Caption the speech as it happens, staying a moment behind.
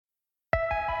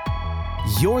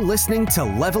You're listening to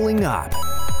Leveling Up,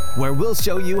 where we'll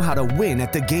show you how to win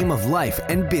at the game of life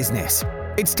and business.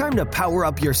 It's time to power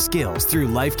up your skills through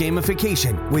life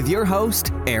gamification with your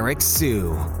host, Eric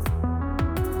Siu.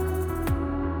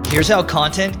 Here's how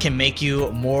content can make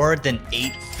you more than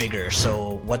 8 figures.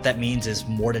 So what that means is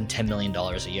more than $10 million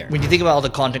a year. When you think about all the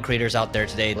content creators out there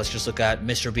today, let's just look at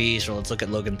Mr. Beast or let's look at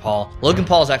Logan Paul. Logan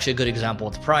Paul is actually a good example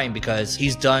with Prime because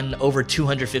he's done over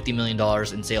 $250 million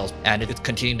in sales and it's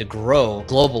continuing to grow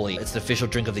globally. It's the official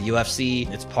drink of the UFC.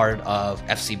 It's part of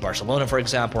FC Barcelona, for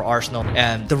example, or Arsenal.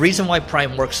 And the reason why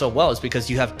Prime works so well is because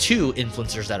you have 2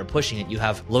 influencers that are pushing it. You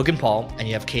have Logan Paul and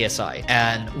you have KSI.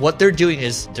 And what they're doing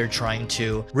is they're trying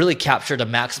to really capture the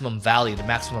maximum value, the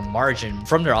maximum margin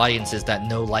from their audiences that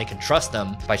know, like, and trust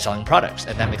them by selling products.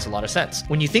 And that makes a lot of sense.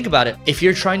 When you think about it, if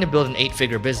you're trying to build an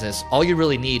 8-figure business, all you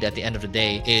really need at the end of the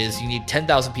day is you need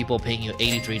 10,000 people paying you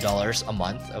 $83 a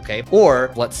month, okay?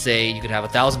 Or let's say you could have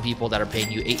 1,000 people that are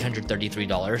paying you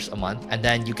 $833 a month. And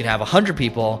then you could have 100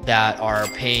 people that are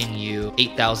paying you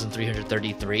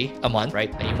 $8,333 a month,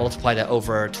 right? And you multiply that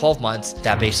over 12 months,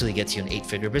 that basically gets you an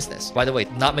 8-figure business. By the way,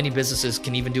 not many businesses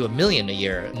can even do $1 million a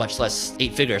year, much less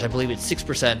 8 figures. I believe it's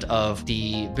 6% of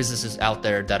the businesses out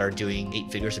there that are doing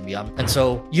 8 figures and beyond. And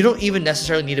so you don't even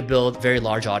necessarily need to build a very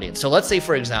large audience. So let's say,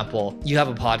 for example, you have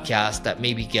a podcast that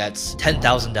maybe gets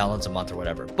 10,000 downloads a month or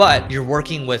whatever, but you're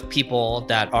working with people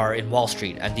that are in Wall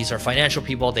Street and these are financial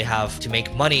people. They have to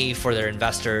make money for their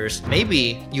investors.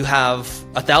 Maybe you have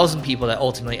 1,000 people that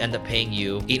ultimately end up paying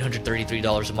you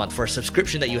 $833 a month for a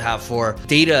subscription that you have for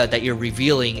data that you're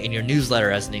revealing in your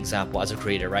newsletter, as an example, as a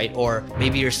creator, right? Or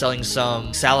maybe you're selling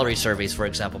some salary surveys, for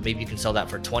example. Maybe you can sell that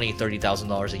for $20,000,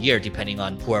 $30,000 a year, depending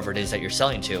on whoever it is that you're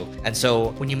selling to. And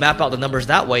so when you map out the numbers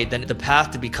that way, then the path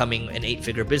to becoming an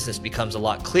 8-figure business becomes a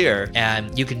lot clearer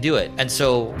and you can do it. And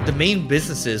so the main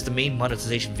businesses, the main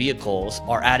monetization vehicles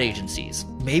are ad agencies.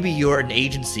 Maybe you're an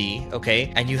agency,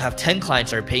 okay, and you have 10 clients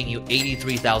that are paying you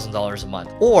 $83,000 a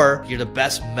month. Or you're the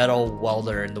best metal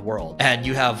welder in the world and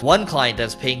you have 1 client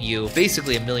that's paying you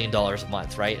basically $1 million a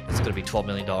month, right? It's going to be $12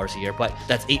 million a year, but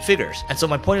that's 8 figures. And so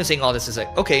my point of saying all this is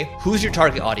like, okay, who's your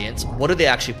target audience? What do they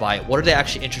actually buy? What are they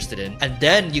actually interested in? And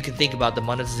then you can think about the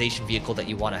monetization vehicle that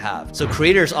you want to have. So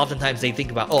creators, oftentimes they think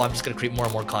about, oh, I'm just going to create more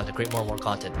and more content,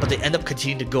 but they end up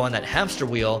continuing to go on that hamster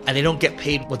wheel and they don't get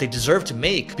paid what they deserve to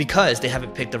make because they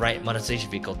haven't picked the right monetization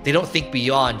vehicle. They don't think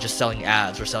beyond just selling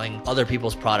ads or selling other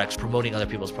people's products, promoting other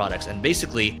people's products, and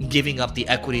basically giving up the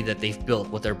equity that they've built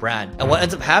with their brand. And what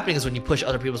ends up happening is when you push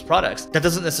other people's products, that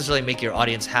doesn't necessarily make your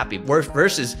audience happy.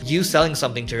 Versus you selling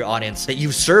something to your audience that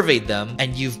you've surveyed them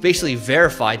and you've basically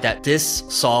verified that this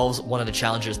solves one of the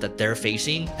challenges that they're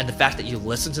facing. And the fact that you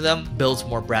listen to them builds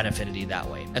more brand affinity that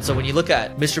way. And so when you look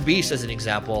at Mr. Beast as an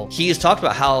example, he has talked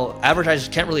about how advertisers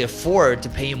can't really afford to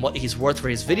pay him what he's worth for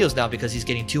his videos now because he's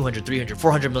getting 200, 300,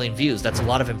 400 million views. That's a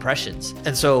lot of impressions.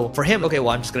 And so for him, okay, well,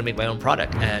 I'm just going to make my own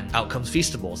product. And out comes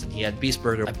Feastables. And he had Beast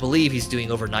Burger. I believe he's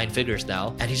doing over 9 figures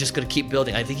now. And he's just going to keep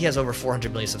building. I think he has over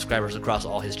 400 million subscribers across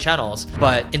all his channels.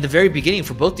 But in the very beginning,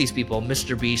 for both these people,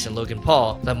 Mr. Beast and Logan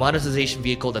Paul, the monetization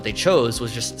vehicle that they chose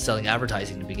was just selling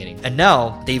advertising in the beginning. And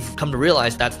now they've come to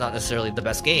realize that's not necessarily the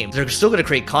best game. They're still going to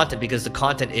create content because the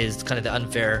content is kind of the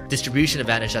unfair distribution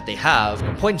advantage that they have.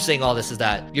 The point of saying all this is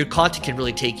that your content can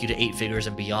really take you to 8 figures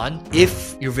and beyond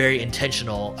if you're very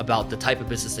intentional about the type of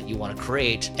business that you want to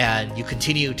create and you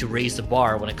continue to raise the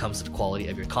bar when it comes to the quality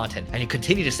of your content and you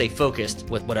continue to stay focused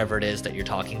with whatever it is that you're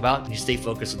talking about and you stay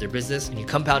focused with your business and you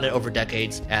compound it over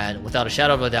decades, and without a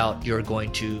shadow of a doubt, you're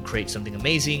going to create something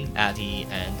amazing at the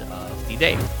end of the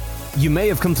day. You may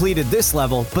have completed this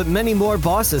level, but many more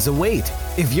bosses await.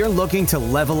 If you're looking to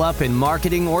level up in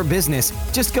marketing or business,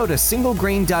 just go to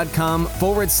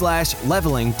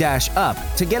singlegrain.com/leveling-up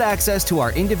to get access to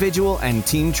our individual and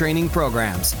team training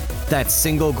programs. That's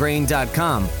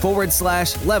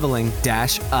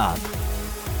singlegrain.com/leveling-up.